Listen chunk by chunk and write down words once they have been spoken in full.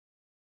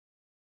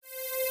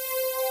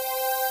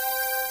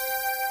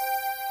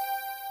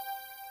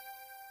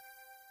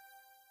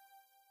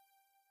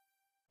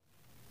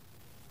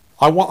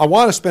I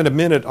want to spend a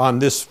minute on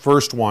this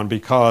first one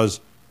because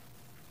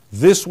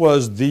this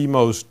was the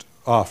most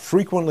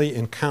frequently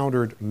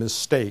encountered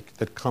mistake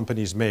that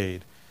companies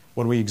made.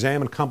 When we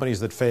examined companies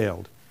that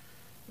failed,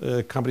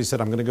 companies said,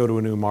 I'm going to go to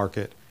a new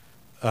market,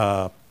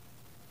 and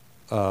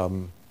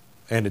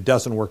it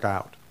doesn't work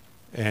out.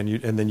 And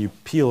then you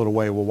peel it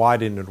away, well, why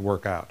didn't it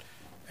work out?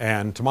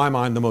 And to my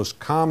mind, the most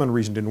common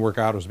reason it didn't work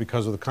out was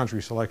because of the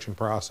country selection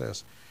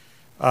process.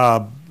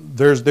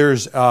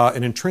 There's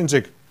an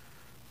intrinsic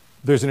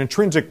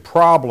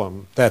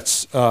problem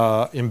that's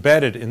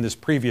embedded in this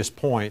previous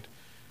point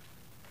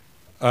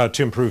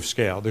to improve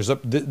scale.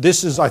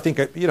 This is, I think,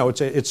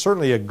 it's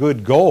certainly a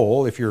good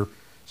goal. If you're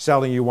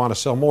selling, you want to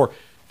sell more.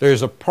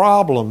 There's a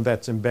problem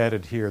that's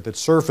embedded here that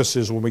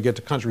surfaces when we get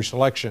to country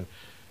selection.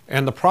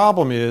 And the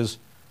problem is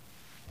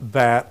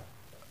that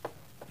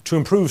to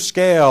improve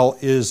scale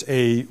is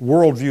a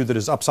worldview that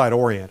is upside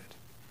oriented.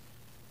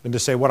 And to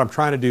say what I'm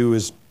trying to do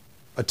is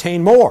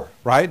attain more,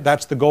 right?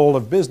 That's the goal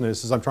of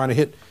business, is I'm trying to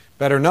hit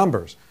better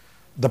numbers.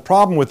 The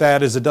problem with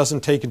that is it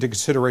doesn't take into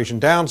consideration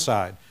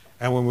downside.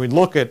 And when we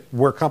look at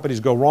where companies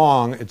go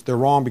wrong, they're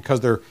wrong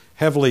because they're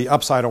heavily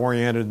upside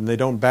oriented and they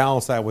don't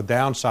balance that with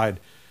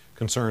downside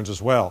concerns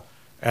as well.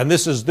 And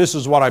this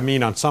is what I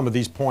mean on some of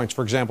these points.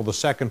 For example, the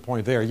second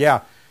point there,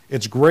 yeah,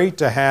 it's great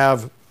to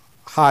have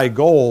high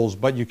goals,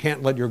 but you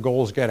can't let your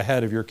goals get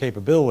ahead of your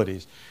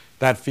capabilities.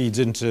 That feeds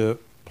into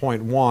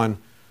point one,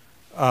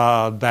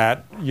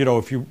 that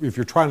if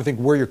you're trying to think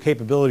where your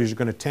capabilities are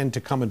going to tend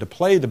to come into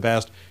play the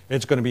best,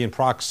 it's going to be in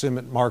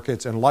proximate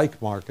markets and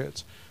like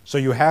markets. So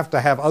you have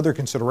to have other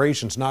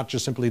considerations, not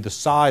just simply the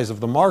size of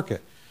the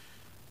market.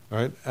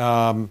 Right?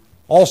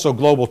 Also,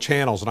 global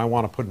channels, and I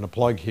want to put in a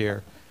plug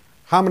here.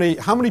 How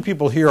many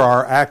people here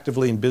are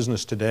actively in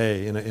business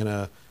today in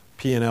a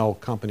P&L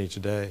company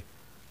today?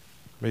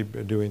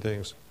 Maybe doing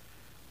things.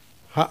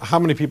 How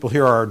many people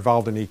here are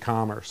involved in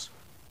e-commerce?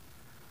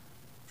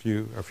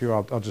 A few.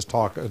 I'll just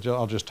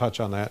touch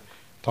on that.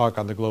 Talk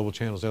on the global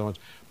channels, the other ones.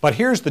 But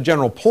here's the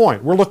general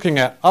point. We're looking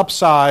at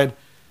upside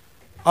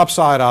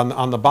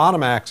on the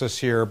bottom axis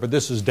here, but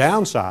this is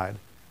downside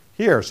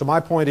here. So my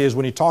point is,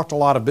 when you talk to a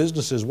lot of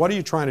businesses, what are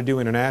you trying to do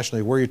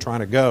internationally? Where are you trying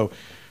to go?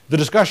 The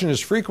discussion is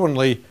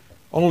frequently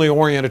only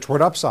oriented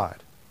toward upside.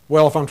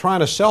 Well, if I'm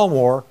trying to sell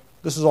more,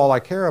 this is all I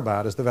care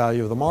about is the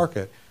value of the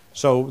market.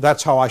 So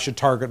that's how I should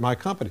target my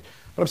company.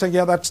 But I'm saying,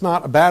 yeah, that's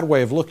not a bad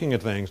way of looking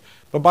at things.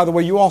 But by the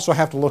way, you also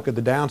have to look at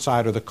the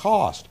downside or the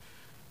cost.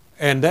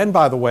 And then,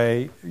 by the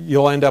way,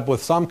 you'll end up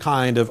with some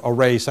kind of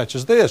array such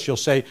as this. You'll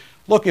say,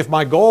 look, if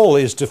my goal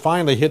is to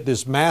finally hit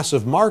this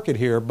massive market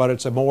here, but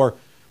it's a more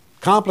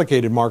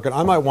complicated market,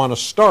 I might want to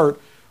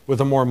start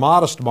with a more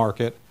modest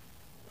market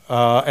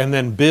and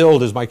then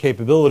build as my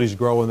capabilities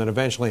grow and then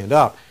eventually end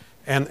up.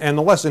 And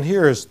the lesson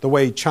here is the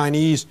way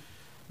Chinese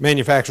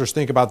manufacturers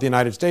think about the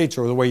United States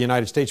or the way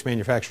United States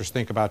manufacturers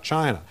think about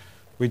China.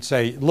 We'd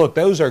say, look,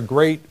 those are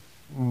great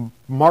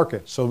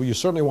markets, so you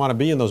certainly want to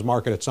be in those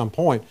markets at some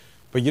point,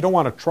 but you don't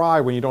want to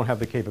try when you don't have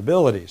the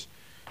capabilities.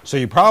 So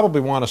you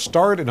probably want to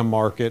start in a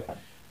market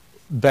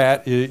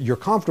that you're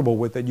comfortable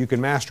with, that you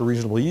can master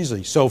reasonably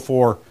easily. So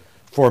for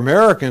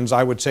Americans,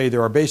 I would say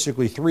there are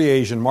basically three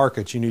Asian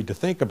markets you need to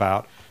think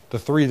about, the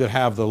three that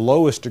have the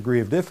lowest degree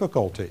of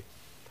difficulty,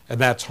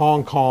 and that's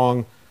Hong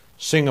Kong,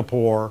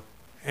 Singapore,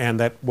 and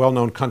that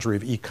well-known country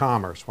of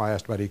e-commerce. Why I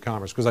asked about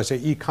e-commerce? Because I say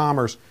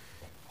e-commerce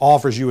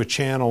offers you a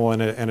channel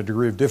and a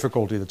degree of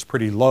difficulty that's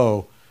pretty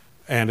low,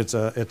 and it's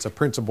a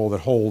principle that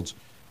holds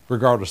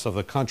regardless of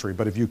the country.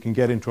 But if you can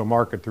get into a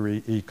market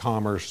through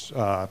e-commerce,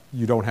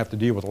 you don't have to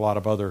deal with a lot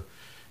of other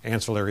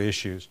ancillary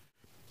issues.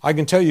 I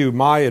can tell you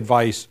my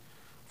advice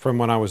from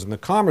when I was in the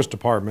Commerce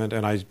Department,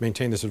 and I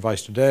maintain this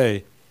advice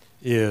today,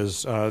 is,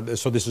 so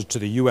this is to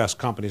the U.S.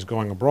 companies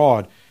going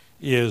abroad,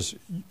 is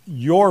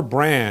your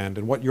brand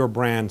and what your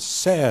brand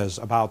says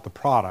about the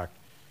product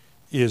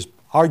is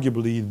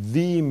arguably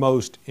the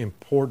most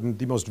important,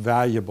 the most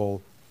valuable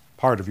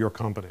part of your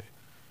company.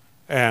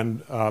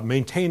 And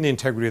maintain the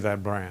integrity of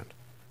that brand.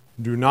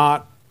 Do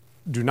not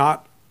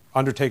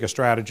undertake a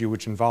strategy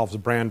which involves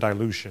brand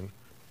dilution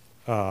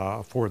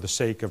for the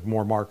sake of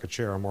more market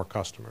share or more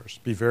customers.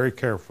 Be very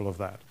careful of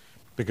that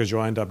because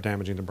you'll end up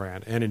damaging the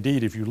brand. And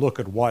indeed, if you look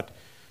at what,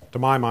 to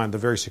my mind, the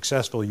very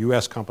successful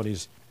U.S.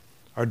 companies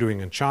are doing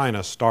in China,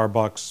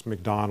 Starbucks,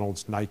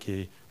 McDonald's,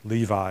 Nike,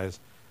 Levi's,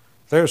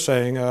 they're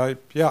saying,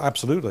 yeah,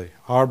 absolutely.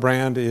 Our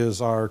brand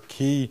is our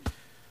key,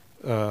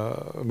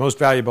 most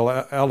valuable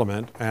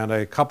element, and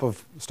a cup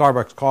of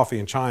Starbucks coffee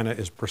in China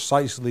is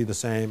precisely the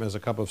same as a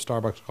cup of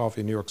Starbucks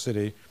coffee in New York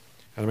City,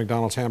 and a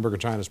McDonald's hamburger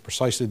in China is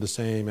precisely the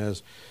same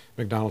as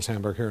McDonald's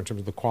hamburger here in terms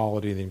of the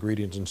quality, the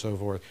ingredients, and so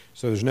forth.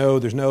 So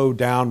there's no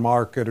down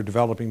market or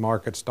developing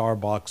market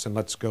Starbucks, and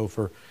let's go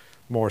for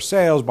more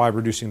sales by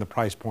reducing the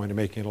price point and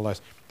making it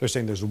less. They're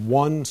saying there's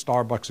one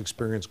Starbucks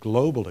experience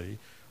globally,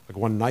 like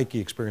one Nike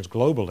experience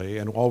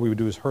globally, and all we would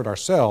do is hurt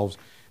ourselves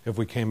if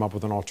we came up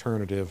with an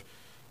alternative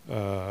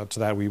to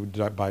that. We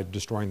would by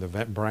destroying the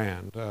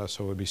brand,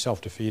 so it would be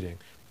self-defeating.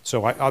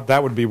 So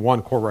that would be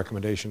one core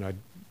recommendation I'd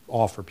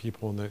offer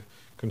people in the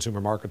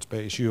consumer market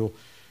space.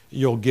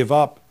 You'll give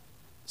up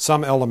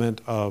some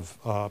element of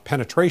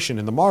penetration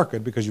in the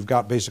market because you've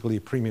got basically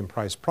a premium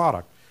priced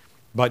product,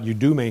 but you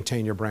do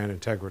maintain your brand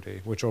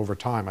integrity, which over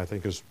time I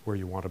think is where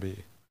you want to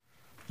be.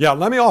 Yeah,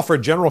 let me offer a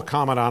general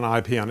comment on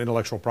IP, on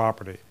intellectual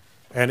property.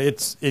 And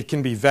it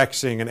can be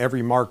vexing, and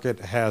every market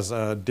has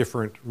a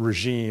different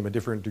regime, a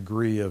different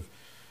degree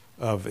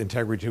of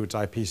integrity to its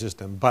IP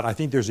system. But I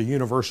think there's a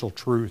universal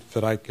truth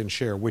that I can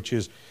share, which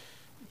is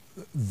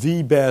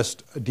the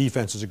best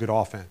defense is a good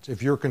offense.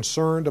 If you're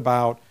concerned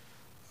about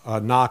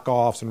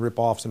knockoffs and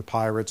ripoffs and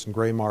pirates and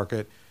gray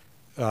market,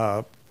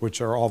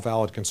 which are all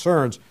valid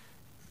concerns,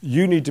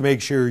 you need to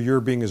make sure you're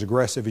being as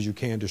aggressive as you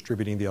can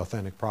distributing the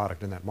authentic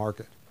product in that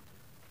market.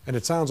 And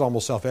it sounds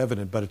almost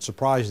self-evident, but it's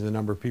surprising the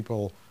number of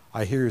people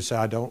I hear say,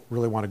 I don't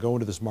really want to go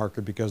into this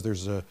market because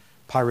there's a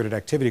pirated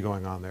activity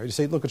going on there. You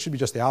say, look, it should be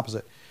just the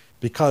opposite.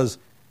 Because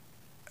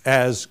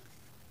as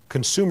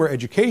consumer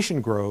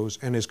education grows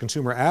and as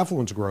consumer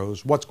affluence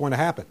grows, what's going to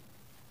happen?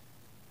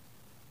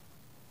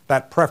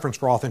 That preference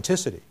for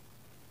authenticity,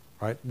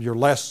 right? You're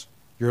less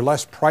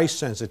price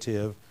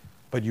sensitive,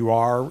 but you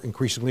are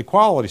increasingly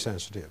quality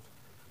sensitive.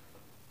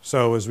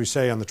 So as we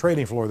say on the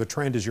trading floor, the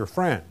trend is your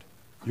friend.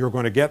 You're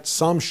going to get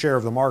some share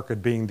of the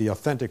market being the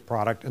authentic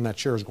product, and that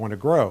share is going to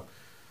grow.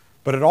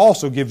 But it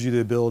also gives you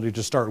the ability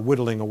to start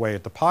whittling away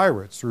at the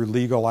pirates through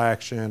legal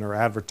action or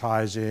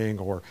advertising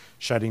or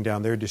shutting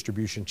down their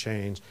distribution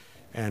chains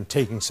and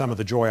taking some of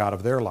the joy out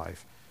of their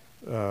life.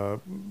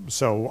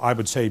 So I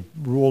would say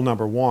rule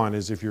number one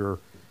is if you're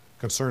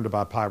concerned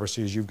about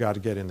piracy is you've got to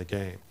get in the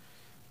game.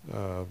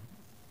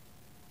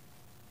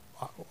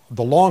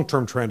 The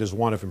long-term trend is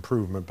one of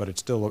improvement, but it's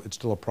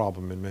still a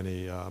problem in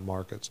many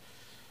markets.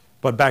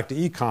 But back to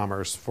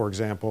e-commerce, for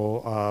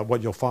example,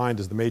 what you'll find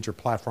is the major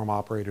platform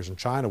operators in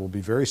China will be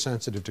very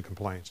sensitive to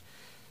complaints.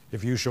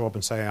 If you show up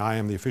and say, I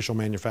am the official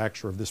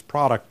manufacturer of this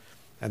product,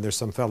 and there's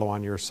some fellow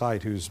on your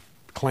site who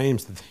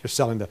claims that they're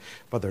selling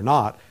but they're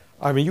not,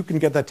 I mean, you can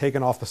get that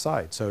taken off the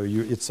site. So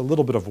it's a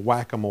little bit of a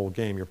whack-a-mole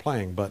game you're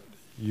playing, but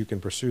you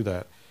can pursue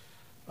that.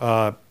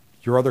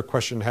 Your other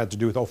question had to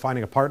do with,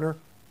 finding a partner.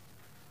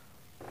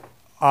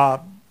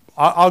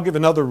 I'll give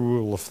another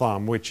rule of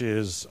thumb, which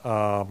is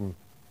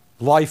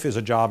life is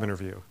a job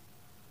interview.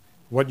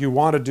 What you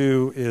want to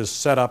do is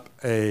set up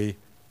a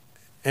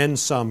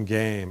end-sum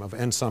game of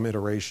end-sum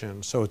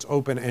iteration, so it's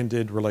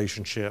open-ended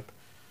relationship,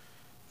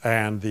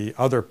 and the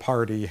other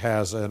party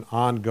has an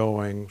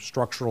ongoing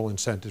structural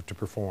incentive to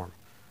perform,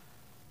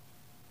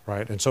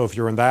 right? And so if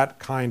you're in that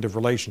kind of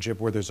relationship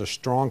where there's a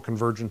strong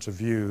convergence of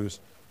views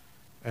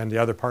and the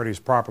other party is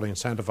properly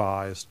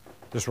incentivized,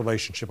 this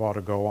relationship ought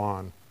to go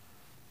on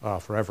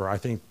forever. I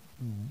think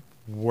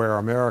where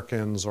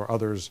Americans or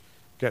others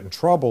get in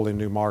trouble in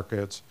new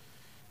markets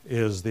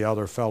is the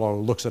other fellow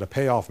looks at a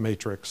payoff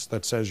matrix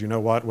that says, you know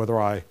what, whether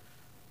I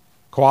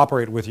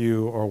cooperate with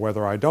you or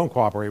whether I don't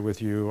cooperate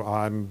with you,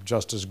 I'm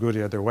just as good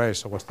either way,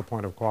 so what's the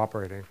point of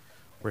cooperating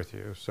with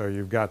you? So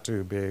you've got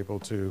to be able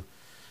to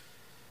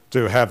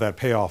have that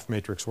payoff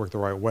matrix work the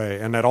right way.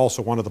 And that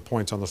also, one of the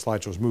points on the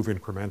slide shows move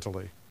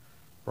incrementally,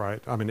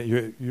 right? I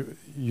mean,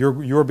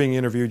 you're being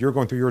interviewed, you're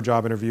going through your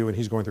job interview, and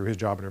he's going through his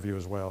job interview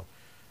as well.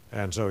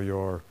 And so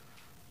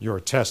you're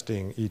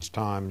testing each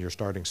time, you're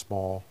starting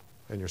small,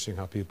 and you're seeing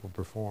how people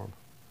perform.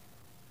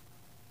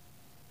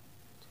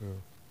 So,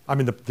 I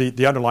mean,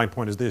 the underlying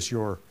point is this: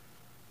 your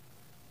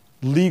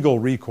legal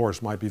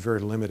recourse might be very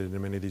limited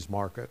in many of these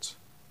markets.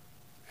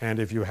 And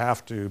if you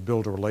have to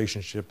build a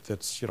relationship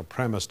that's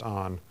premised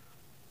on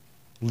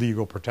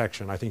legal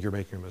protection, I think you're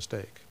making a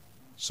mistake.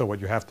 So what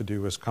you have to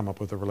do is come up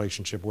with a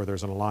relationship where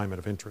there's an alignment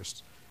of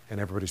interests and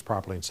everybody's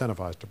properly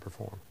incentivized to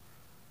perform.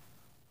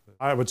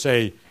 I would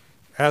say,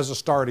 as a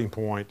starting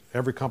point,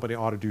 every company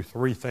ought to do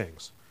three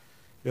things.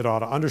 It ought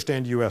to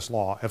understand U.S.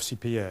 law,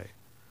 FCPA,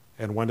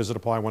 and when does it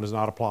apply, when does it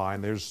not apply,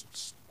 and there's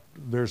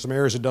some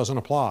areas it doesn't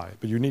apply,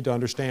 but you need to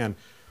understand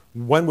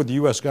when would the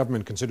U.S.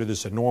 government consider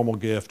this a normal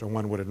gift and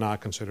when would it not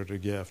consider it a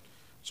gift.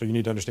 So you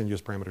need to understand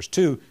U.S. parameters.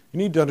 Two, you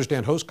need to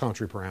understand host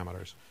country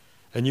parameters.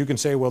 And you can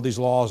say, well, these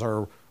laws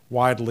are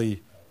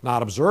widely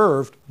not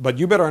observed, but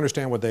you better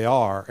understand what they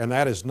are, and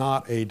that is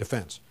not a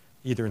defense,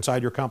 either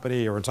inside your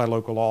company or inside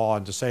local law,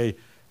 and to say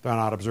they're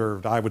not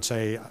observed. I would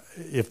say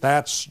if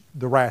that's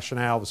the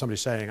rationale that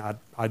somebody's saying,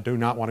 I do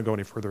not want to go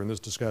any further in this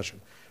discussion.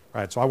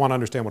 Right? So I want to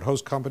understand what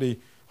host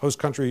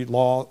country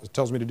law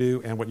tells me to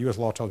do and what U.S.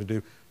 law tells me to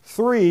do.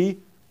 Three,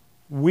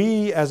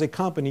 we as a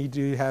company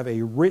do have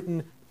a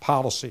written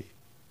policy,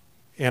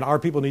 and our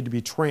people need to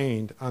be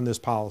trained on this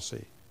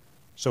policy.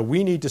 So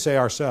we need to say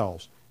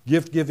ourselves,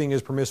 gift giving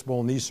is permissible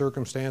in these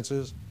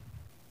circumstances,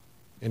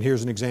 and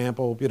here's an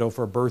example,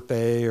 for a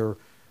birthday or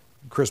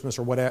Christmas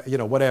or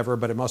whatever,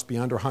 but it must be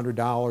under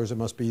 $100, it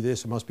must be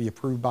this, it must be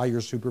approved by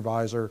your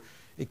supervisor,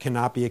 it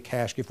cannot be a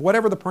cash gift,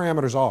 whatever the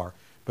parameters are.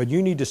 But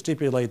you need to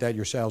stipulate that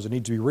yourselves. It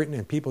needs to be written,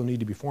 and people need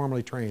to be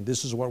formally trained.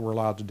 This is what we're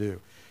allowed to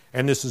do.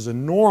 And this is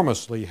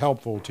enormously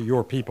helpful to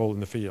your people in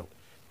the field,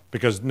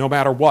 because no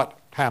matter what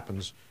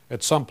happens,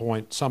 at some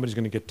point, somebody's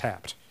going to get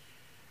tapped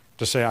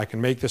to say, I can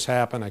make this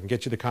happen, I can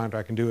get you the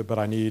contract, I can do it, but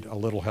I need a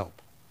little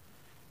help.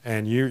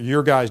 And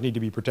your guys need to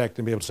be protected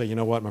and be able to say, you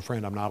know what, my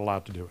friend, I'm not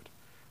allowed to do it.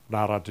 I'm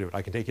not allowed to do it.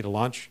 I can take you to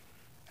lunch,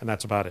 and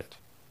that's about it.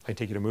 I can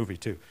take you to a movie,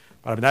 too.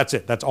 But I mean, that's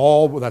it. That's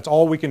all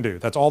we can do.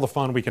 That's all the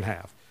fun we can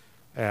have.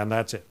 And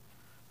that's it,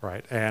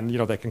 right? And, you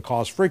know, that can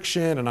cause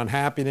friction and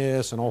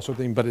unhappiness and all sorts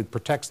of things, but it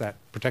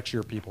protects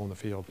your people in the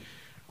field.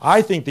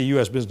 I think the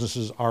U.S.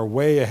 businesses are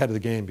way ahead of the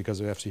game because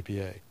of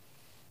FCPA.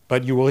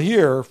 But you will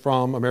hear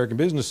from American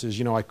businesses,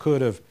 you know, I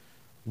could have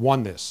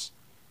won this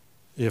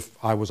if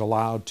I was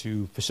allowed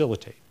to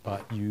facilitate,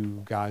 but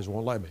you guys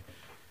won't let me.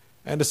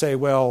 And to say,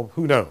 well,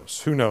 who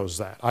knows? Who knows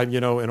that?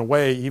 You know, in a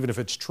way, even if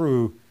it's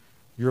true,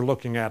 you're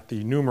looking at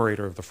the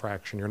numerator of the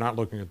fraction. You're not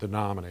looking at the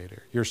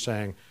denominator. You're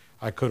saying,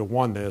 I could have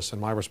won this,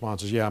 and my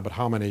response is, yeah, but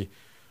how many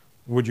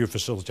would you have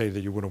facilitated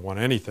that you wouldn't have won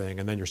anything?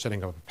 And then you're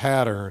setting up a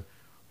pattern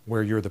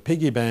where you're the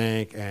piggy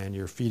bank and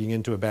you're feeding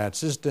into a bad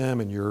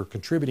system and you're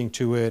contributing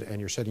to it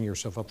and you're setting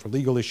yourself up for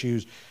legal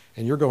issues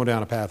and you're going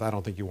down a path I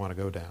don't think you want to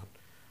go down.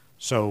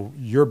 So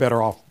you're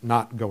better off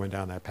not going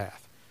down that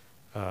path.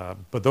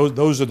 But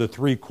those are the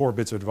three core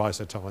bits of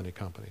advice I tell any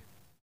company.